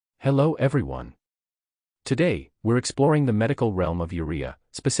Hello everyone. Today, we're exploring the medical realm of urea,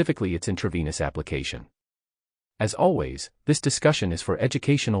 specifically its intravenous application. As always, this discussion is for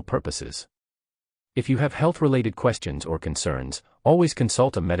educational purposes. If you have health-related questions or concerns, always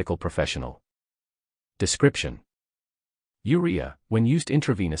consult a medical professional. Description: Urea, when used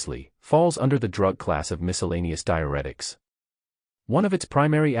intravenously, falls under the drug class of miscellaneous diuretics. One of its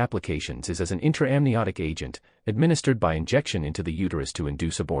primary applications is as an intraamniotic agent, administered by injection into the uterus to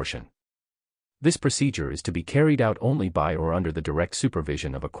induce abortion. This procedure is to be carried out only by or under the direct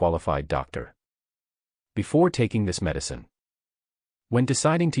supervision of a qualified doctor. Before taking this medicine, when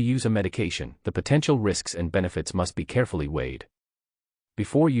deciding to use a medication, the potential risks and benefits must be carefully weighed.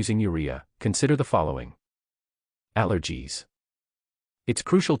 Before using urea, consider the following. Allergies. It's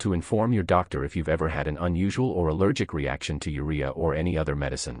crucial to inform your doctor if you've ever had an unusual or allergic reaction to urea or any other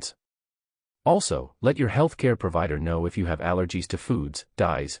medicines. Also, let your healthcare provider know if you have allergies to foods,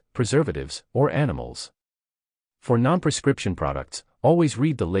 dyes, preservatives, or animals. For non-prescription products, always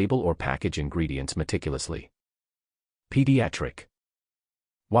read the label or package ingredients meticulously. Pediatric.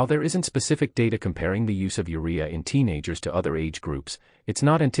 While there isn't specific data comparing the use of urea in teenagers to other age groups, it's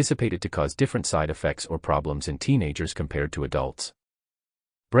not anticipated to cause different side effects or problems in teenagers compared to adults.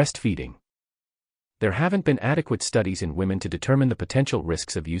 Breastfeeding. There haven't been adequate studies in women to determine the potential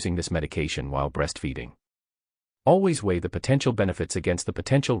risks of using this medication while breastfeeding. Always weigh the potential benefits against the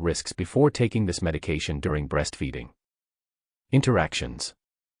potential risks before taking this medication during breastfeeding. Interactions.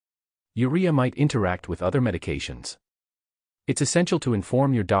 Urea might interact with other medications. It's essential to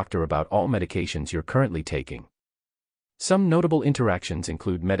inform your doctor about all medications you're currently taking. Some notable interactions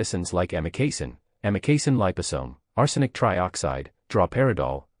include medicines like amikacin liposome, arsenic trioxide,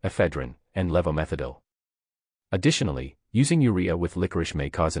 droperidol, ephedrine, and levomethadil. Additionally, using urea with licorice may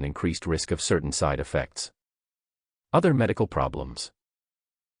cause an increased risk of certain side effects. Other medical problems.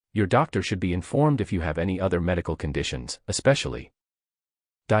 Your doctor should be informed if you have any other medical conditions, especially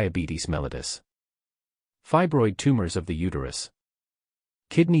diabetes mellitus, fibroid tumors of the uterus,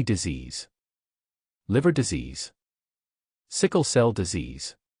 kidney disease, liver disease, sickle cell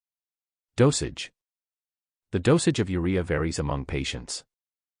disease. Dosage. The dosage of urea varies among patients.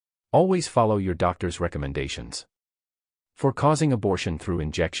 Always follow your doctor's recommendations. For causing abortion through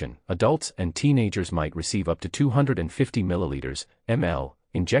injection, adults and teenagers might receive up to 250 milliliters (ml)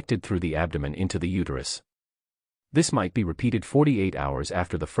 injected through the abdomen into the uterus. This might be repeated 48 hours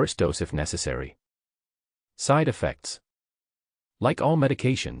after the first dose if necessary. Side effects. Like all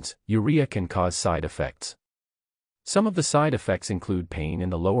medications, urea can cause side effects. Some of the side effects include pain in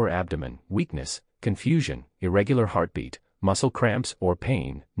the lower abdomen, weakness, confusion, irregular heartbeat, muscle cramps or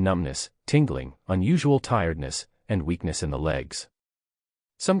pain, numbness, tingling, unusual tiredness, and weakness in the legs.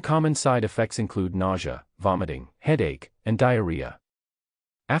 Some common side effects include nausea, vomiting, headache, and diarrhea.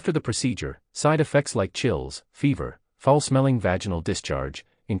 After the procedure, side effects like chills, fever, foul-smelling vaginal discharge,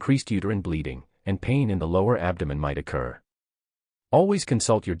 increased uterine bleeding, and pain in the lower abdomen might occur. Always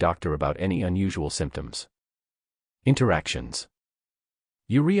consult your doctor about any unusual symptoms. Interactions.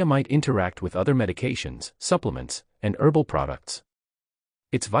 Urea might interact with other medications, supplements, and herbal products.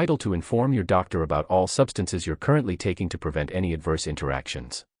 It's vital to inform your doctor about all substances you're currently taking to prevent any adverse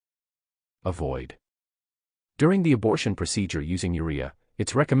interactions. Avoid. During the abortion procedure using urea,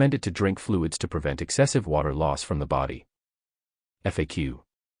 it's recommended to drink fluids to prevent excessive water loss from the body. FAQ.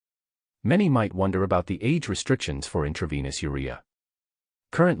 Many might wonder about the age restrictions for intravenous urea.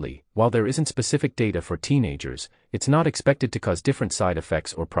 Currently, while there isn't specific data for teenagers, it's not expected to cause different side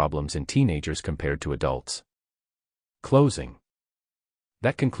effects or problems in teenagers compared to adults. Closing.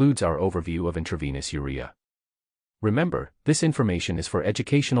 That concludes our overview of intravenous urea. Remember, this information is for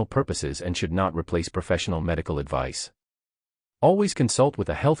educational purposes and should not replace professional medical advice. Always consult with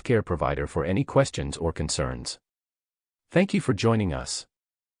a healthcare provider for any questions or concerns. Thank you for joining us.